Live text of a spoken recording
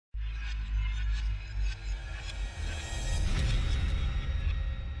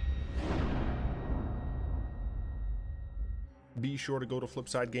Be sure to go to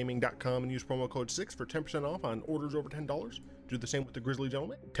flipsidegaming.com and use promo code 6 for 10% off on orders over $10. Do the same with the Grizzly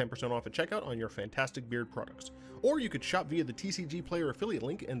Gentleman, 10% off at checkout on your fantastic beard products. Or you could shop via the TCG Player affiliate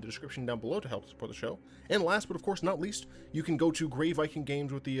link in the description down below to help support the show. And last but of course not least, you can go to Grey Viking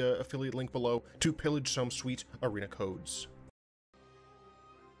Games with the affiliate link below to pillage some sweet arena codes.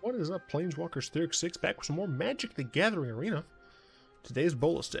 What is up, Planeswalkers 36, back with some more Magic the Gathering Arena. Today's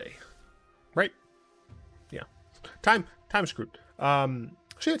Bolas Day. Right? Yeah. Time screwed. So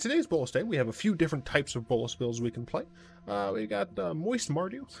yeah, today's Bolas Day. We have a few different types of Bolas builds we can play. We got Moist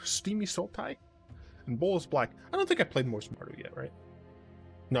Mardu, Steamy Sultai, and Bolas Black. I don't think I played Moist Mardu yet, right?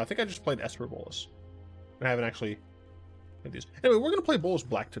 No, I think I just played Esper Bolas. I haven't actually played these. Anyway, we're going to play Bolas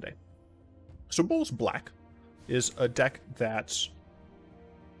Black today. So Bolas Black is a deck that's...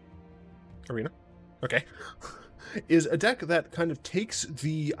 Arena? Okay. Is a deck that kind of takes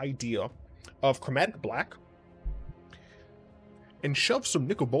the idea of Chromatic Black and shove some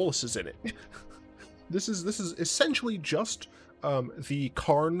Nicol Bolases in it. This is essentially just the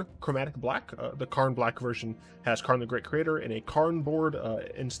Karn Chromatic Black. The Karn Black version has Karn the Great Creator and a Karn board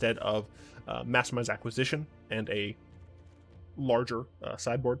instead of Maximize Acquisition and a larger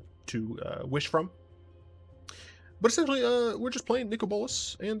sideboard to wish from. But essentially, we're just playing Nicol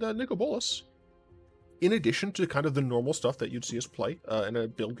Bolas, and Nicol Bolas, in addition to kind of the normal stuff that you'd see us play in a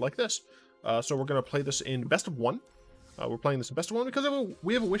build like this. So we're going to play this in best of one. We're playing this in best of one because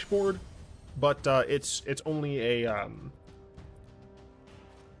we have a wish board, but it's only a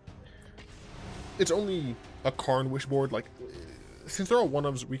Karn wish board. Like, since they're all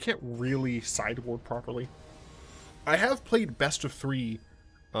one-ofs, we can't really sideboard properly. I have played best of 3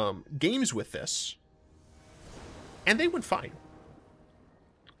 games with this, and they went fine.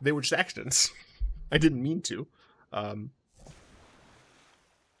 They were just accidents. I didn't mean to.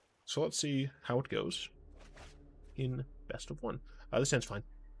 So let's see how it goes in best of 1. This hand's fine.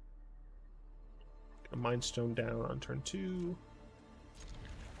 Got a Mind Stone down on turn 2.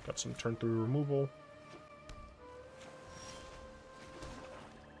 Got some turn 3 removal.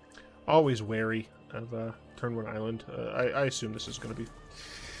 Always wary of turn 1 island. I assume this is going to be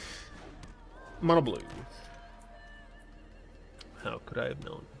mono blue. How could I have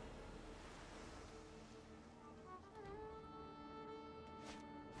known?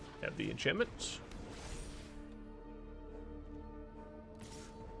 Have the enchantments.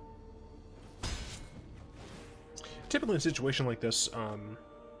 Typically in a situation like this,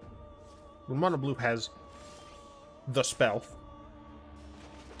 when mono blue has the spell,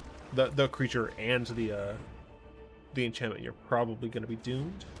 the creature and the enchantment, you're probably going to be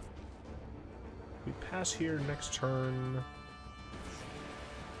doomed. We pass here next turn.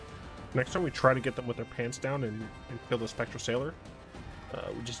 Next time we try to get them with their pants down and kill the Spectral Sailor.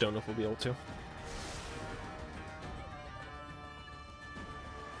 We just don't know if we'll be able to. Okay,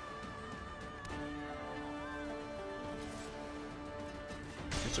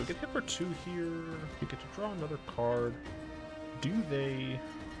 so we get hit for 2 here. We get to draw another card. Do they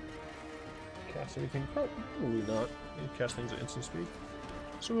cast anything? Probably not. They cast things at instant speed.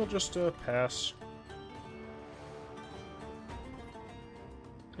 So we'll just pass.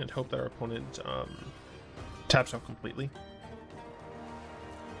 And hope that our opponent taps out completely.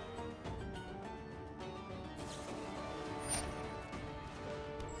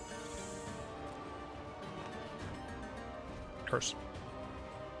 Curse.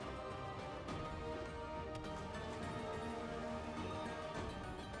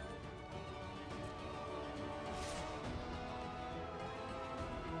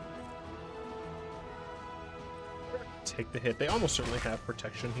 Take the hit. They almost certainly have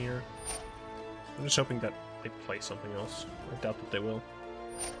protection here. I'm just hoping that they play something else. I doubt that they will.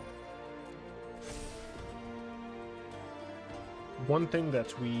 One thing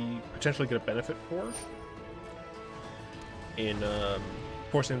that we potentially get a benefit for in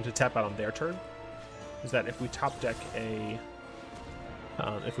forcing them to tap out on their turn is that if we top deck a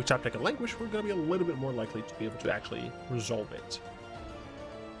Languish, we're going to be a little bit more likely to be able to actually resolve it.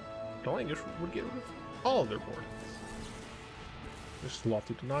 The Languish would get rid of all of their board. Just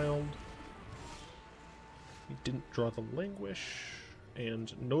Lofty Denial. We didn't draw the Languish,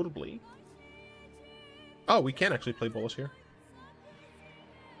 and notably... Oh, we can actually play Bolas here.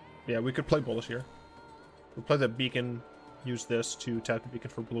 Yeah, we could play Bolas here. We'll play the Beacon, use this to tap the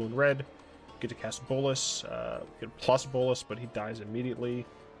Beacon for blue and red. Get to cast Bolas. We could plus Bolas, but he dies immediately.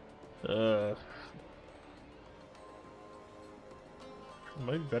 Might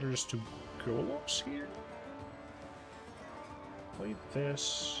be better just to Golos here. Play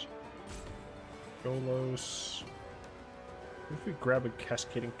this. Golos. If we grab a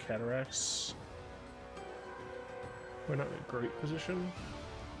Cascading Cataracts. We're not in a great position.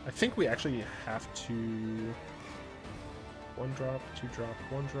 I think we actually have to 1 drop, 2 drop,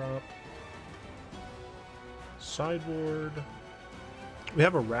 1 drop. Sideboard. We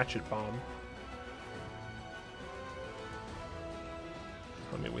have a Ratchet Bomb.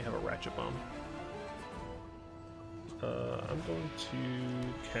 I mean, we have a Ratchet Bomb. I'm going to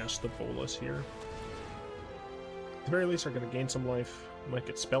cast the Bolas here. At the very least, are going to gain some life. Might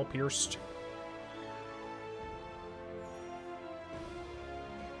get Spell Pierced.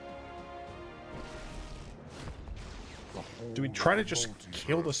 Do we try to just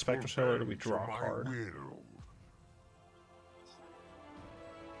kill the Spectre Sailor, or do we draw a card?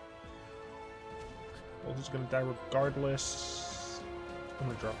 Well, he's going to die regardless. I'm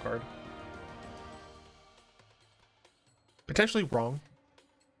going to draw a card. Potentially wrong.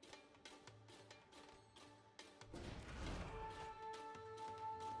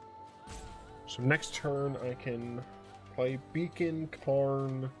 So next turn I can play Beacon,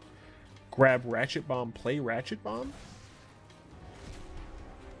 Karn, grab Ratchet Bomb, play Ratchet Bomb.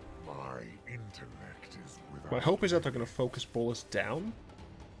 My intellect is without. My hope is that they're going to focus Bolas down,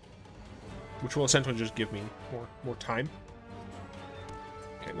 which will essentially just give me more time.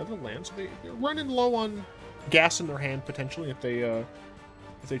 Okay, another land. So they're running low on gas in their hand potentially. If they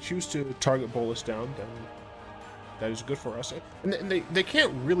choose to target Bolas down, then that is good for us. And they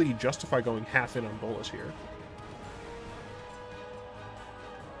can't really justify going half in on Bolas here.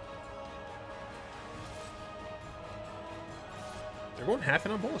 They're going half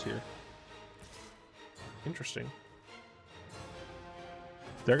in on Bolas here. Interesting.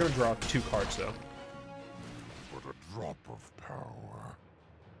 They're going to draw 2 cards, though. But a drop of power.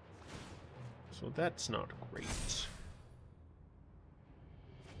 So that's not great.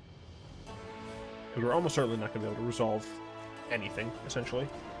 Because we're almost certainly not going to be able to resolve anything, essentially.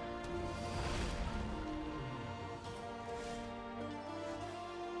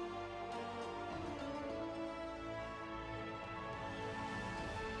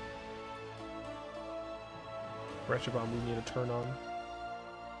 Ratchet Bomb we need to turn on.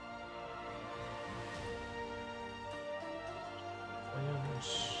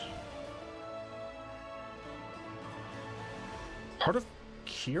 Part of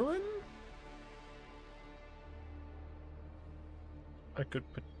Kieran? I could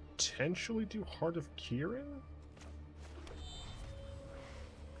potentially do Heart of Kieran?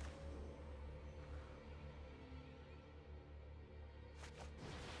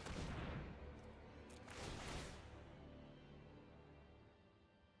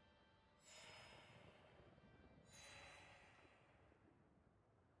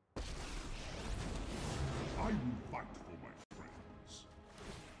 I will fight for my friends.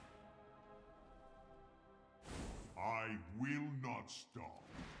 I will not stop.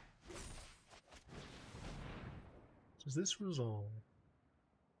 Does this resolve?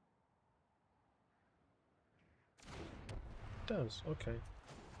 It does, okay.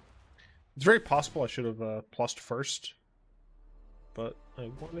 It's very possible I should have plussed first, but I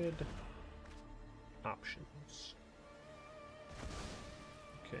wanted options.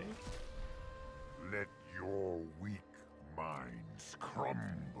 Okay. Let your weak minds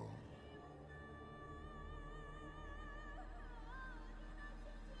crumble.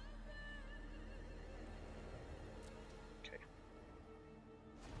 Okay.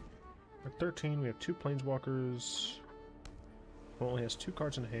 At 13, we have 2 Planeswalkers. One only has 2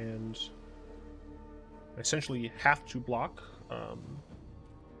 cards in hand. I essentially have to block.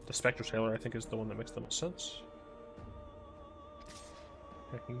 The Spectre Sailor, I think, is the one that makes the most sense.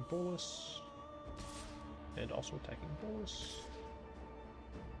 Attacking Bolas. And also attacking Bolas.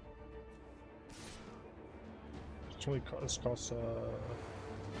 This costs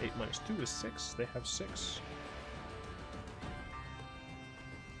 8 minus 2 is 6. They have 6.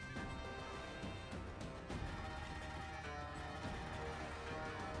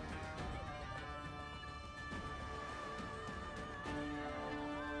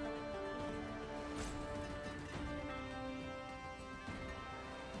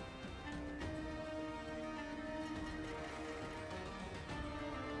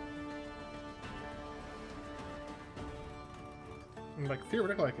 Like,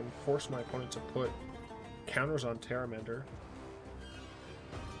 theoretically, I can force my opponent to put counters on Terramander.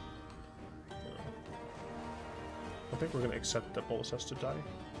 I think we're going to accept that Bolas has to die.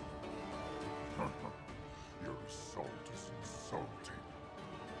 Your assault is insulting.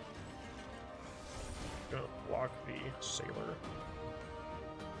 Gonna block the Sailor.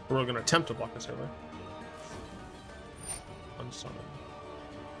 Or we're going to attempt to block the Sailor. Unsummon.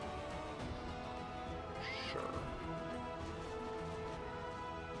 Sure.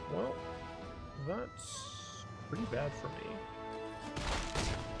 Well, that's pretty bad for me.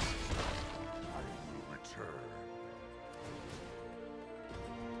 I will return.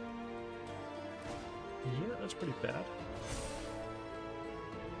 Yeah, that's pretty bad.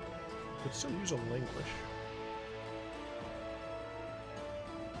 Could still use a Languish.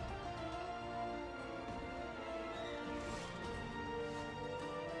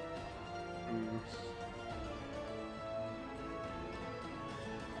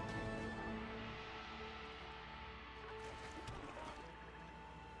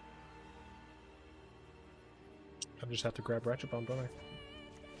 I just have to grab Ratchet Bomb, don't I?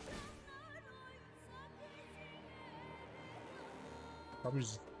 Probably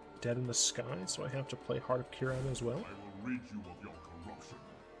just dead in the sky, so I have to play Heart of Kiran as well. I will rid you of your corruption.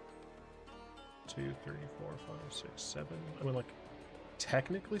 2, 3, 4, 5, 6, 7. I mean, like,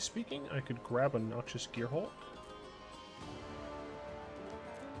 technically speaking, I could grab a Noxious Gearhulk.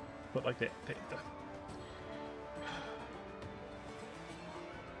 But, like, they'd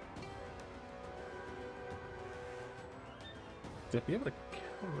be able to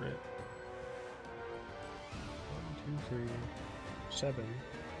counter it. 1, 2, 3, 7.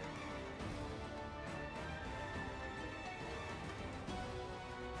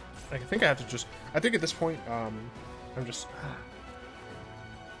 I think I have to just. I think at this point, I'm just.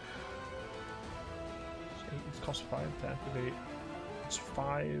 It costs 5 to activate. It's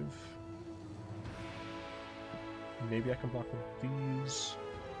 5. Maybe I can block with these.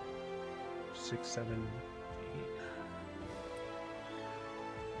 6, 7, 8.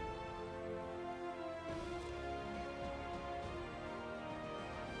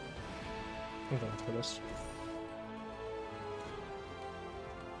 I'm going for this.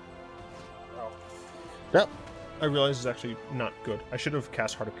 Oh. Yep. I realize it's actually not good. I should have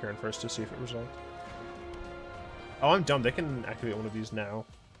cast Heart of Kiran first to see if it resolved. Oh, I'm dumb. They can activate one of these now.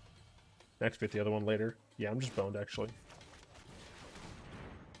 Activate the other one later. Yeah, I'm just boned, actually.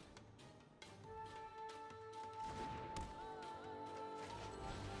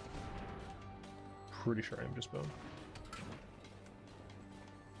 Pretty sure I'm just boned.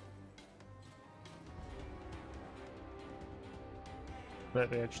 But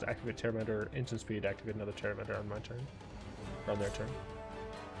they just activate Terramander, instant speed, activate another Terramander on my turn. Or on their turn.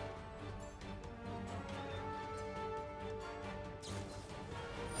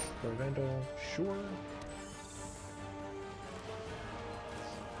 Go Vandal, sure.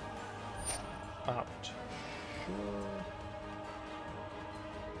 Opt, sure.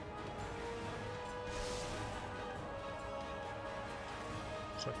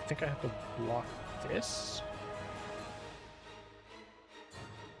 So I think I have to block this.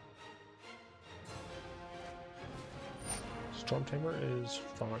 Storm Tamer is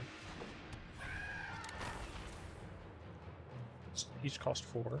fine. Each cost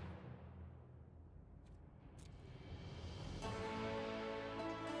 4.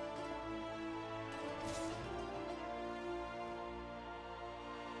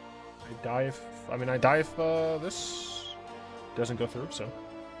 I die if this doesn't go through, so.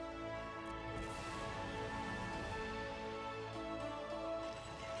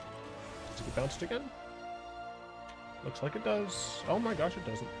 Does it get bounced again? Looks like it does. Oh my gosh, it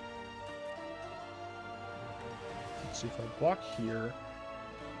doesn't. Let's see if I block here.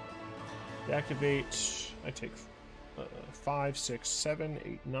 Deactivate. I take 5, 6, 7,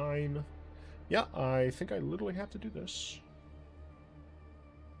 8, 9. Yeah, I think I literally have to do this.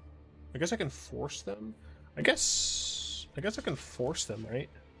 I guess I can force them. I guess I can force them, right?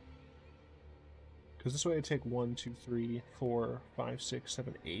 Because this way I take 1, 2, 3, 4, 5, 6,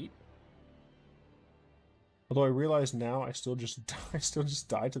 7, 8. Although I realize now I still just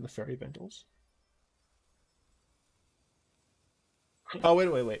die to the Fairy Vandals. Oh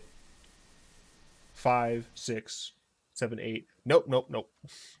wait. 5, 6, 7, 8. Nope.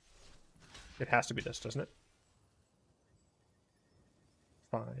 It has to be this, doesn't it?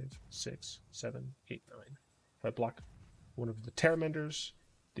 5, 6, 7, 8, 9. If I block one of the Terramanders,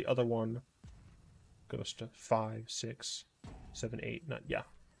 the other one goes to 5, 6, 7, 8, 9. Yeah,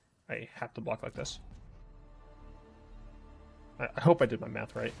 I have to block like this. I hope I did my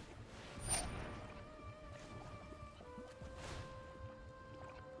math right.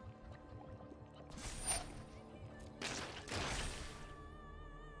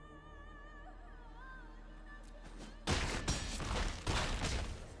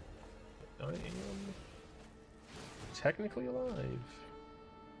 I am technically alive.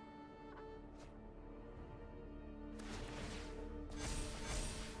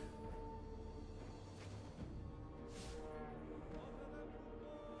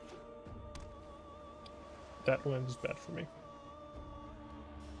 That land is bad for me.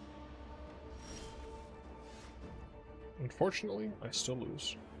 Unfortunately, I still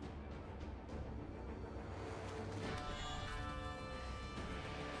lose.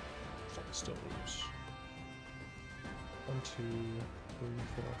 So I still lose. 1, 2, 3,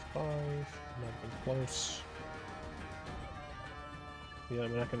 4, 5. Not even close. Yeah, I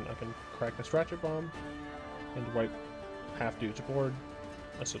mean I can crack this Ratchet Bomb and wipe half dude's board.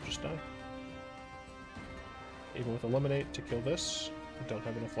 I still just die. Even with Eliminate to kill this, I don't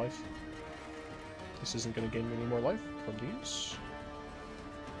have enough life. This isn't going to gain me any more life from these.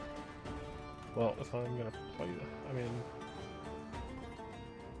 Well, if I'm going to play I mean...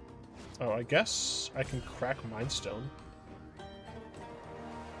 Oh, I guess I can crack Mind Stone.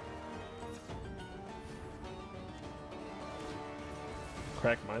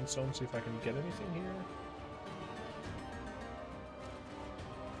 Crack Mind Stone, see if I can get anything here.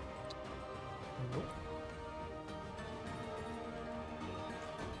 Nope.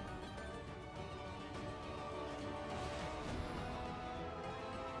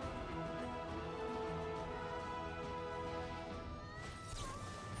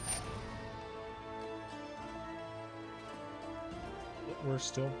 We're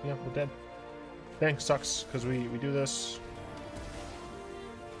still, yeah, we're dead. Dang, sucks, because we do this.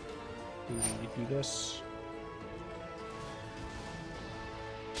 We do this.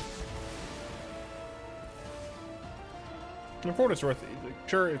 And for what it's worth,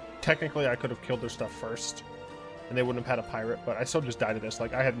 sure, technically I could have killed their stuff first, and they wouldn't have had a pirate, but I still just died to this.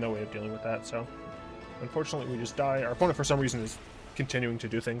 Like, I had no way of dealing with that, so... Unfortunately, we just die. Our opponent, for some reason, is continuing to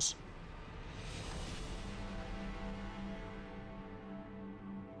do things.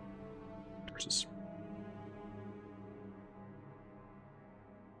 Versus...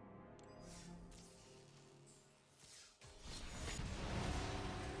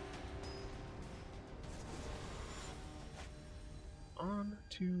 On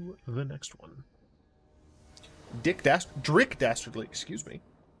to the next one. Drick Dastardly, excuse me.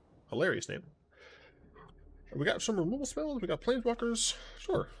 Hilarious name. We got some removal spells, we got planeswalkers.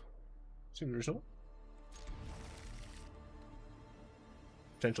 Sure. Seems reasonable.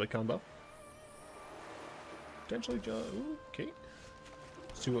 Potentially combo. Potentially okay.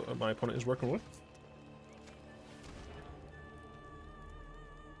 See what my opponent is working with.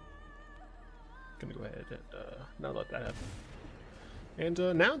 Gonna go ahead and not let that happen. And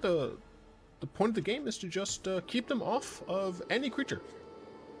now the point of the game is to just keep them off of any creature.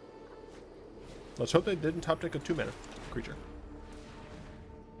 Let's hope they didn't top deck a 2-mana creature.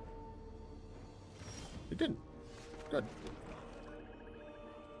 They didn't. Good.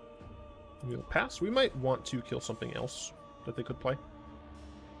 We'll pass. We might want to kill something else that they could play.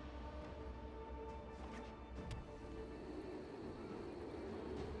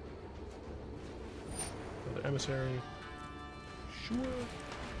 Another emissary. Sure.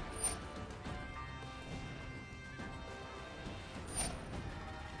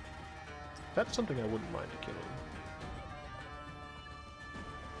 That's something I wouldn't mind killing.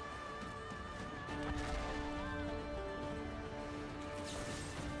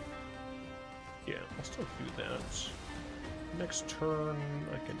 Yeah, I'll still do that. Next turn,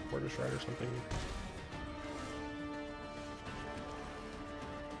 I can Murderous Rider something.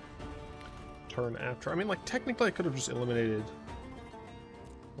 Turn after. I mean, like, technically I could have just eliminated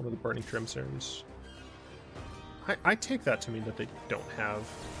one of the Burning Emissaries. I take that to mean that they don't have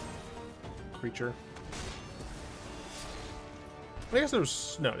creature. I guess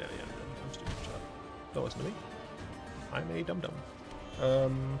there's no, yeah, I'm stupid. Shut up. Don't listen to me. I'm a dum-dum.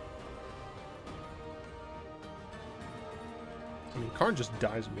 I mean, Karn just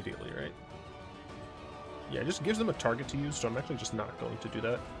dies immediately, right? Yeah, it just gives them a target to use, so I'm actually just not going to do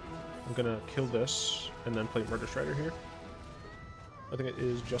that. I'm gonna kill this and then play Murderous Rider here. I think it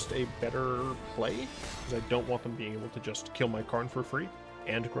is just a better play, because I don't want them being able to just kill my Karn for free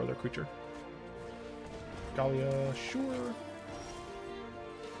and grow their creature. Galia, sure.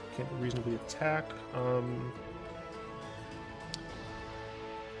 Can't reasonably attack.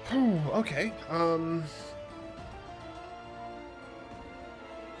 Okay. I'm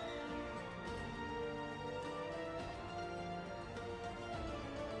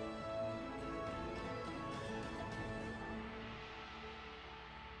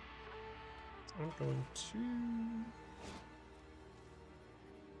going to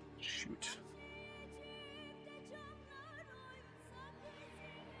shoot.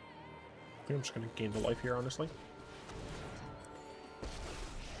 I think I'm just going to gain the life here, honestly.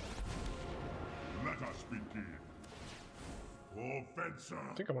 Let us begin. Offensive.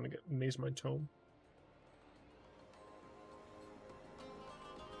 I think I want to get Maze My Tome.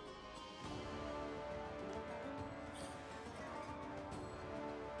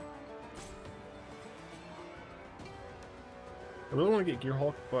 I really want to get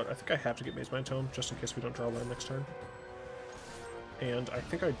Gearhulk, but I think I have to get Maze Mind Tome just in case we don't draw land next turn. And I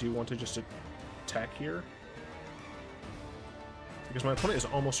think I do want to just attack here, because my opponent is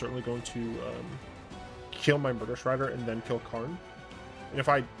almost certainly going to kill my Murderous Rider and then kill Karn. And if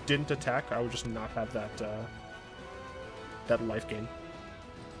I didn't attack, I would just not have that that life gain.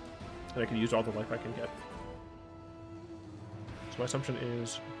 And I can use all the life I can get. So my assumption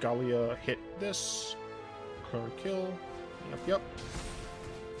is Gallia hit this, Karn kill. Yep.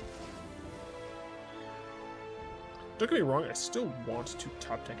 Don't get me wrong, I still want to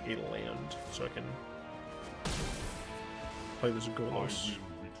top deck a land so I can play this Golos.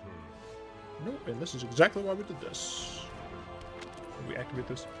 Nope, and this is exactly why we did this. We activate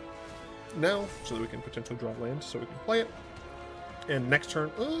this now so that we can potentially draw land so we can play it. And next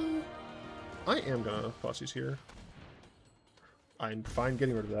turn, I am gonna Thoughtseize here. I'm fine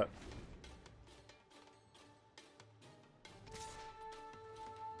getting rid of that.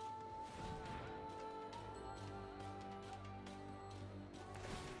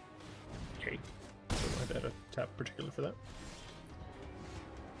 Okay. I had to tap particularly for that.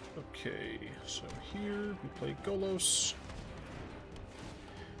 Okay, so here we play Golos.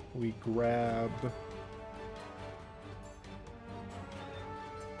 We grab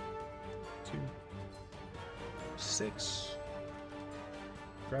 2, 6.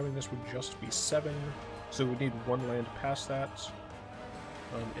 Grabbing this would just be 7, so we need 1 land past that.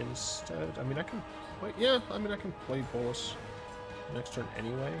 Instead, I mean, I can play. Yeah, I mean, I can play Bolas next turn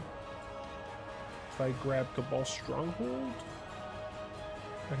anyway. If I grab Cabal Stronghold,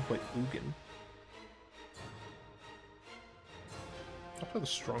 I can play Ugin. I'll play the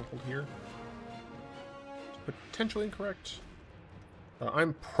Stronghold here. It's potentially incorrect.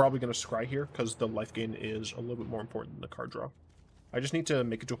 I'm probably going to scry here, because the life gain is a little bit more important than the card draw. I just need to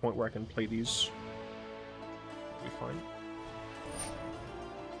make it to a point where I can play these. It'll be fine.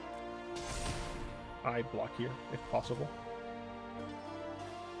 I block here, if possible.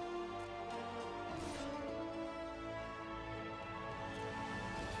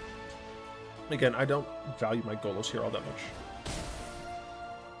 Again, I don't value my Golos here all that much.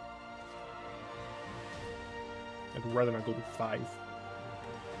 I'd rather not go to 5.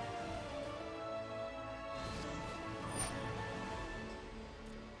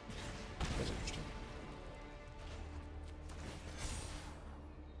 That's interesting.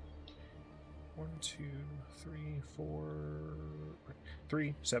 1, 2, 3, 4...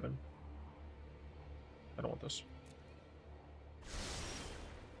 3, 7. I don't want this.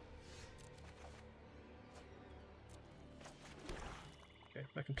 Okay,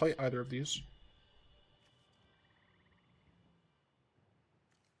 I can play either of these.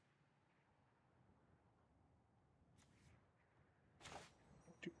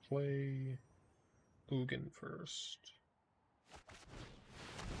 To play Ugin first.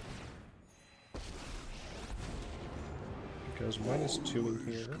 Because -2 in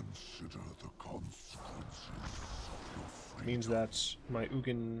here means that my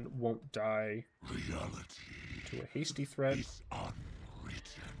Ugin won't die to a hasty threat.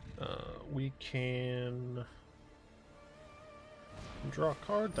 We can draw a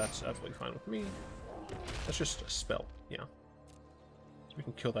card. That's absolutely fine with me. That's just a spell, yeah. So we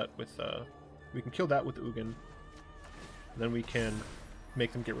can kill that with Ugin. Then we can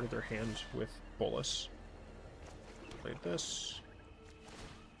make them get rid of their hand with Bolas. Play this.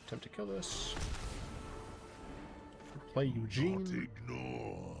 Attempt to kill this. Play Ugin. Not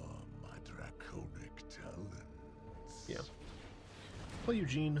ignore my draconic talents. Yeah. Play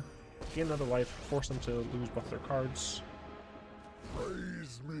Ugin. Gain another life. Force them to lose both their cards.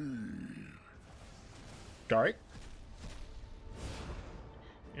 Praise me. Alright.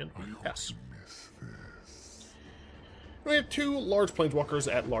 And we pass. We have 2 large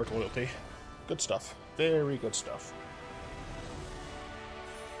planeswalkers at large loyalty. Good stuff. Very good stuff.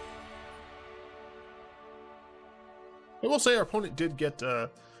 I will say our opponent did get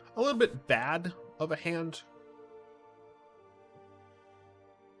a little bit bad of a hand.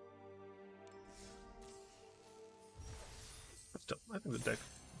 But still, I think the deck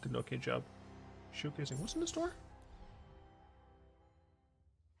did an okay job showcasing. What's in the store?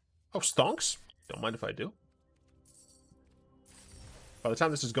 Oh, stonks? Don't mind if I do. By the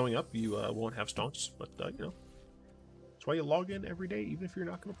time this is going up, you won't have stonks, but, you know. That's why you log in every day, even if you're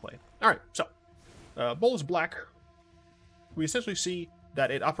not going to play. Alright, so. Bolas Black. We essentially see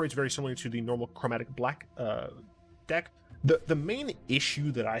that it operates very similar to the normal Chromatic Black deck. The main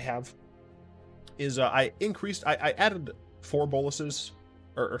issue that I have is I added 4 Bolases,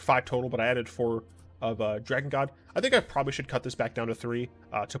 or 5 total, but I added 4 of Dragon God. I think I probably should cut this back down to 3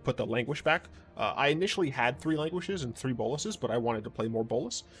 to put the Languish back. I initially had 3 Languishes and 3 Boluses, but I wanted to play more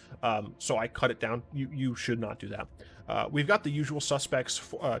Bolas, so I cut it down. You should not do that. We've got the usual suspects,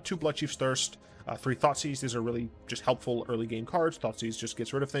 2 Bloodchief's Thirst, 3 Thoughtseize. These are really just helpful early game cards. Thoughteize just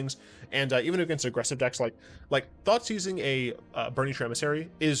gets rid of things, and even against aggressive decks like Thoughtseizing a Burning Emissary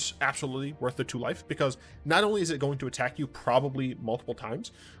is absolutely worth the 2 life, because not only is it going to attack you probably multiple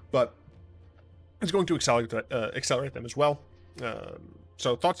times, but it's going to accelerate them as well.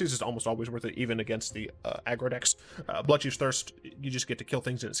 So Thoughtseize is almost always worth it, even against the aggro decks. Bloodchief's Thirst, you just get to kill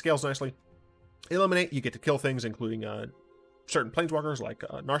things and it scales nicely. Eliminate, you get to kill things, including certain planeswalkers like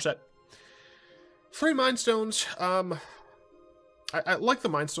Narset. 3 Mind Stones. I like the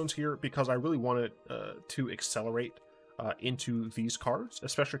Mind Stones here because I really want it to accelerate into these cards,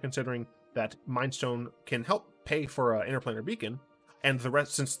 especially considering that Mind Stone can help pay for Interplanar Beacon, and the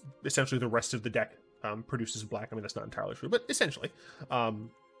rest, since essentially the rest of the deck produces black. I mean, that's not entirely true, but essentially,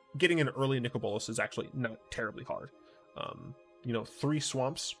 getting an early Nicol Bolas is actually not terribly hard. 3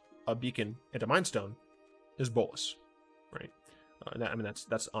 swamps, a beacon, and a Mind Stone is Bolas, right? I mean,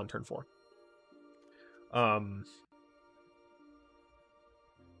 that's on turn 4.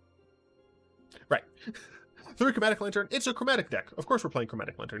 Right. 3 Chromatic Lantern. It's a chromatic deck. Of course we're playing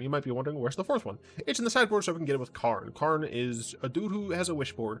Chromatic Lantern. You might be wondering, where's the 4th one? It's in the sideboard, so we can get it with Karn. Karn is a dude who has a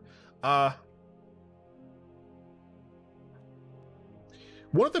wish board.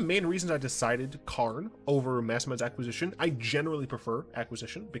 One of the main reasons I decided Karn over Massimize Acquisition, I generally prefer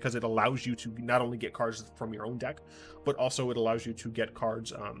Acquisition because it allows you to not only get cards from your own deck, but also it allows you to get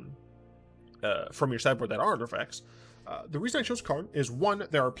cards from your sideboard that are artifacts. The reason I chose Karn is, 1,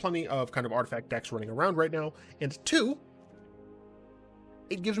 there are plenty of kind of artifact decks running around right now, and 2,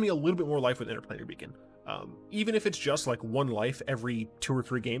 it gives me a little bit more life with Interplanar Beacon. Even if it's just like 1 life every 2 or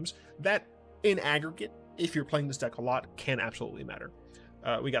 3 games, that in aggregate, if you're playing this deck a lot, can absolutely matter.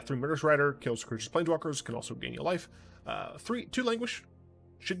 We got 3 Murderous Rider, kills creatures, planeswalkers, can also gain you life. 2 Languish,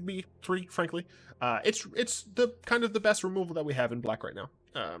 should be 3, frankly. It's the kind of the best removal that we have in black right now.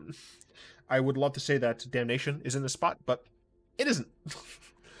 I would love to say that Damnation is in this spot, but it isn't.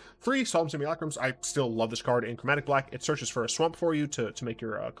 3 Solemn Simulacrums. I still love this card in Chromatic Black. It searches for a swamp for you to make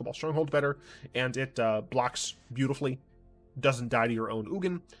your Cabal Stronghold better, and it blocks beautifully. Doesn't die to your own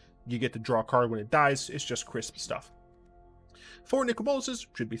Ugin. You get to draw a card when it dies. It's just crisp stuff. 4 Nicol Bolases,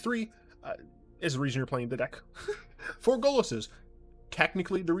 should be 3, is the reason you're playing the deck. 4 Goloses,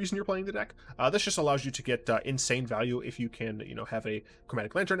 technically the reason you're playing the deck. This just allows you to get insane value if you can, have a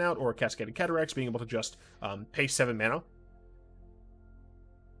Chromatic Lantern out or a Cascading Cataracts, being able to just pay 7 mana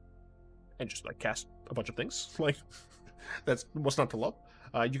and just like cast a bunch of things. Like, that's what's not to love.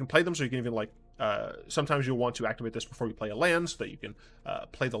 You can play them, so you can even sometimes you'll want to activate this before you play a land, so that you can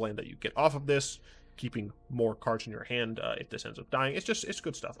play the land that you get off of this, keeping more cards in your hand if this ends up dying. It's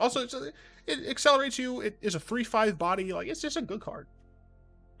good stuff. Also, it accelerates you. It is a 3/5 body. Like, it's just a good card.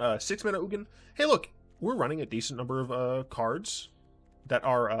 6 mana Ugin. Hey, look, we're running a decent number of cards that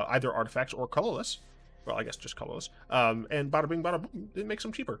are either artifacts or colorless. Well, I guess just colorless. And bada bing, bada boom, it makes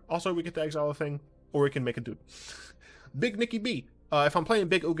them cheaper. Also, we get to exile a thing, or we can make a dude. Big Nicky B. If I'm playing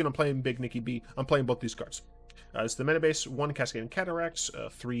Big Ugin, I'm playing Big Nicky B. I'm playing both these cards. It's the mana base: 1 Cascading Cataracts,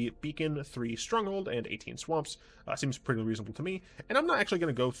 3 Beacon, 3 Stronghold, and 18 Swamps. Seems pretty reasonable to me. And I'm not actually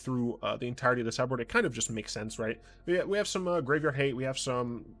going to go through the entirety of the sideboard. It kind of just makes sense, right? We have some graveyard hate. We have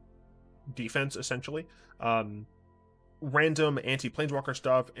some defense, essentially. Random anti-planeswalker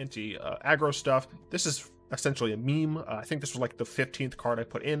stuff, anti-aggro stuff. This is essentially a meme. I think this was like the 15th card I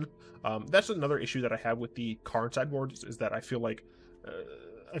put in. That's another issue that I have with the Karn sideboard, is that I feel like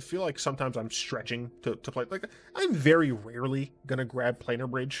sometimes I'm stretching to play. Like, I'm very rarely gonna grab Planar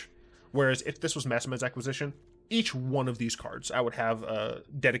Bridge, whereas if this was Massimize Acquisition, each one of these cards I would have a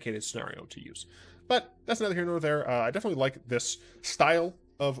dedicated scenario to use. But that's neither here nor there. I definitely like this style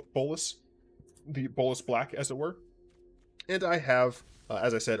of Bolas, the Bolas Black, as it were. And I have,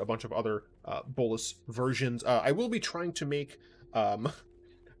 as I said, a bunch of other Bolas versions. I will be trying to make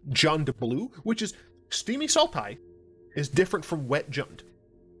Jund Blue, which is Steamy Sultai is different from Wet Jund.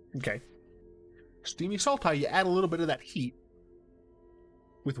 Okay. Steamy Sultai, you add a little bit of that heat.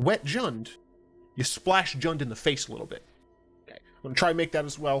 With Wet Jund, you splash Jund in the face a little bit. Okay. I'm going to try and make that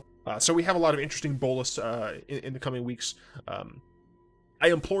as well. So we have a lot of interesting Bolas in the coming weeks. I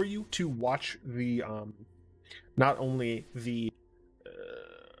implore you to watch the not only the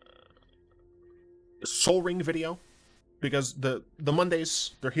Sol Ring video, because the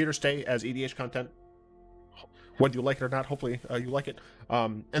Mondays, they're here to stay as EDH content. Whether you like it or not, hopefully you like it.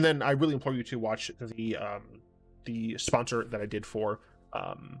 And then I really implore you to watch the sponsor that I did for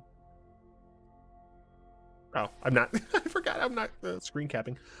Oh, I'm not. I forgot I'm not screen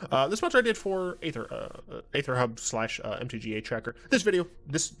capping. This sponsor I did for Aether Hub / MTGA Tracker. This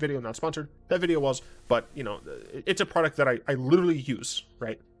video not sponsored. That video was, but you know, it's a product that I literally use,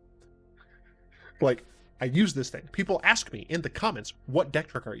 right? Like, I use this thing. People ask me in the comments, what deck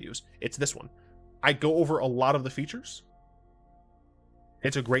tracker I use. It's this one. I go over a lot of the features.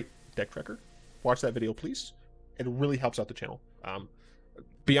 It's a great deck tracker. Watch that video, please. It really helps out the channel.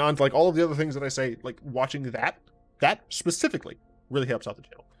 Beyond like all of the other things that I say, like watching that specifically really helps out the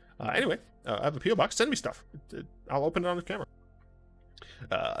channel. Anyway, I have a PO box. Send me stuff. I'll open it on the camera.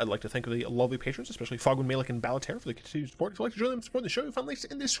 I'd like to thank the lovely patrons, especially Fogwin, Malik, and Balater for the continued support. If you'd like to join them, support the show, you'll find links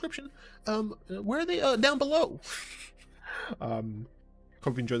in the description. Where are they? Down below. Hope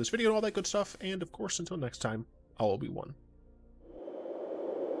you enjoyed this video and all that good stuff. And of course, until next time, I'll be one.